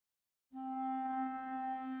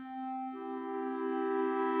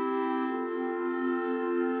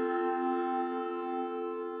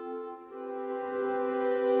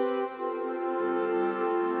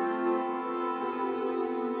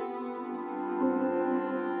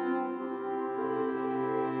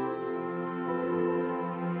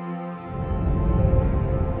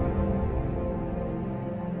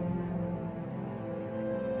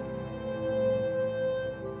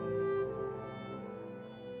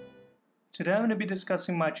Today I'm going to be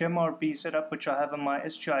discussing my GemRB setup, which I have on my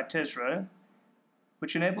SGI Tezro,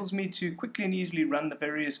 which enables me to quickly and easily run the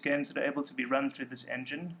various games that are able to be run through this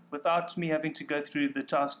engine without me having to go through the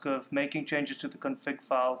task of making changes to the config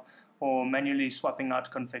file or manually swapping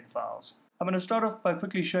out config files. I'm going to start off by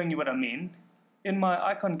quickly showing you what I mean. In my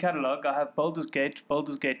icon catalog I have Baldur's Gate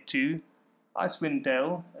 2, Icewind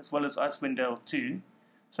Dale, as well as Icewind Dale 2.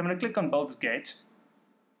 So I'm going to click on Baldur's Gate.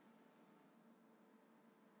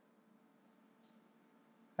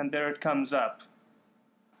 And there it comes up.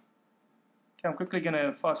 Okay, I'm quickly going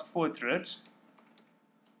to fast forward through it.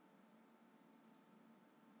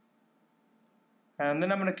 And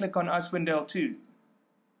then I'm going to click on Icewind Dale 2.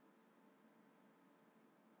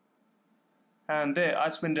 And there,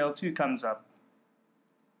 Icewind Dale 2 comes up.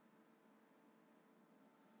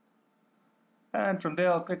 And from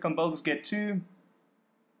there I'll click on Baldur's Gate 2.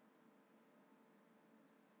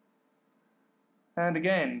 And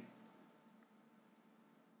again,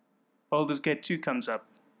 Baldur's Gate 2 comes up.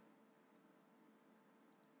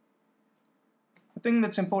 The thing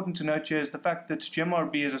that's important to note here is the fact that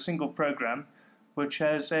GemRB is a single program which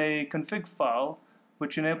has a config file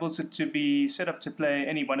which enables it to be set up to play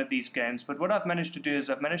any one of these games. But what I've managed to do is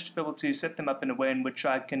I've managed to be able to set them up in a way in which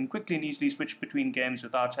I can quickly and easily switch between games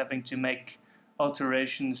without having to make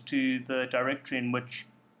alterations to the directory in which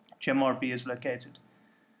GemRB is located.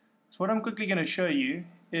 So what I'm quickly going to show you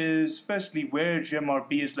is firstly where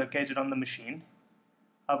GemRB is located on the machine.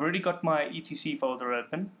 I've already got my etc folder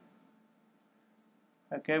open,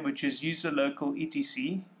 okay, which is user local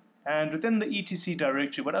etc, and within the etc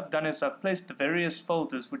directory what I've done is I've placed the various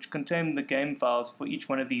folders which contain the game files for each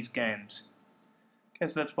one of these games. Okay,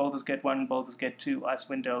 so that's Baldur's Gate 1, Baldur's Gate 2,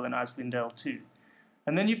 Icewind Dale, and Icewind Dale 2.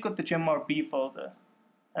 And then you've got the GemRB folder,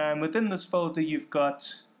 and within this folder you've got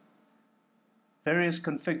various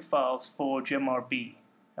config files for GemRB.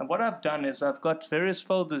 And what I've done is I've got various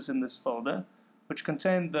folders in this folder which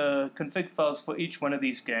contain the config files for each one of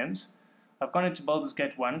these games. I've gone into Baldur's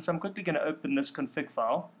Gate 1, so I'm quickly going to open this config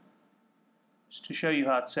file just to show you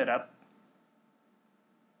how it's set up.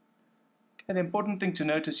 Okay, the important thing to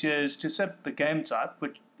notice here is to set the game type,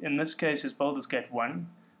 which in this case is Baldur's Gate 1.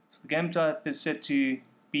 So the game type is set to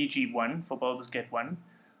BG1 for Baldur's Gate 1.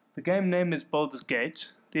 The game name is Baldur's Gate.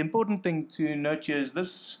 The important thing to note here is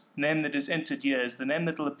this name that is entered here is the name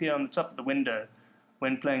that will appear on the top of the window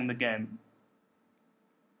when playing the game.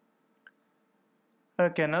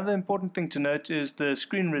 Okay, another important thing to note is the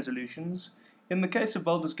screen resolutions. In the case of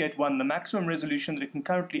Baldur's Gate 1, the maximum resolution that it can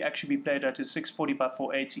currently actually be played at is 640 by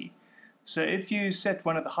 480. So if you set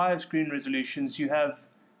one of the higher screen resolutions, you have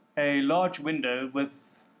a large window with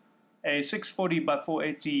a 640 by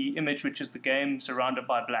 480 image, which is the game surrounded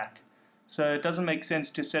by black. So it doesn't make sense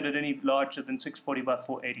to set it any larger than 640 by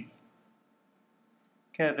 480.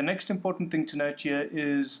 Okay, the next important thing to note here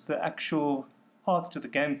is the actual path to the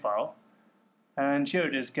game file. And here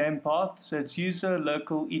it is, game path, so it's user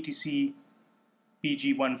local etc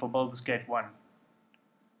bg1 for Baldur's Gate 1.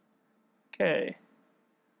 Okay,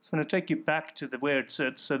 so I'm going to take you back to where it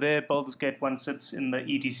sits. So there Baldur's Gate 1 sits in the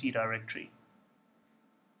etc directory.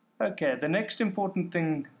 Okay, the next important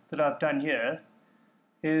thing that I've done here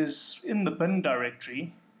is in the bin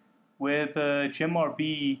directory where the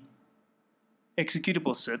GemRB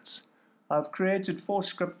executable sits. I've created 4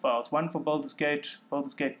 script files, one for Baldur's Gate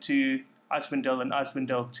 2, Icewind Dale, and Icewind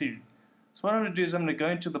Dale 2. So what I'm going to do is I'm going to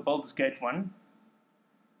go into the Baldur's Gate one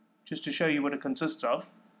just to show you what it consists of.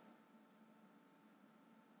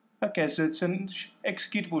 Okay, so it's an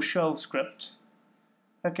executable shell script.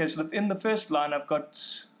 Okay, so in the first line I've got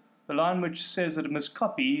the line which says that it must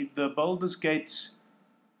copy the Baldur's Gate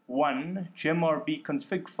 1 GemRB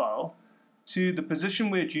config file to the position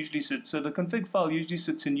where it usually sits. So the config file usually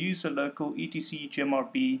sits in user local etc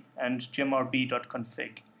GemRB and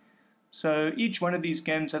gemrb.config. So each one of these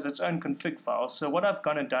games has its own config file. So what I've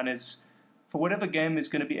gone and done is, for whatever game is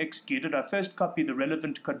going to be executed, I first copy the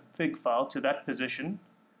relevant config file to that position,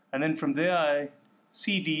 and then from there I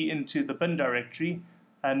cd into the bin directory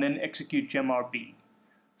and then execute GemRB.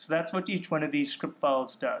 So that's what each one of these script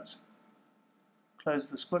files does. Close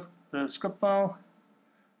the script file.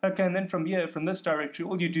 Okay, and then from here, from this directory,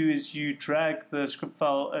 all you do is you drag the script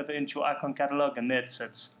file over into your icon catalog, and there it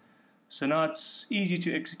sits. So now it's easy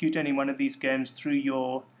to execute any one of these games through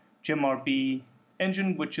your GemRB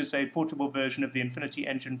engine, which is a portable version of the Infinity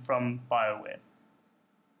engine from BioWare.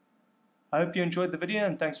 I hope you enjoyed the video,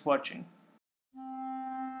 and thanks for watching.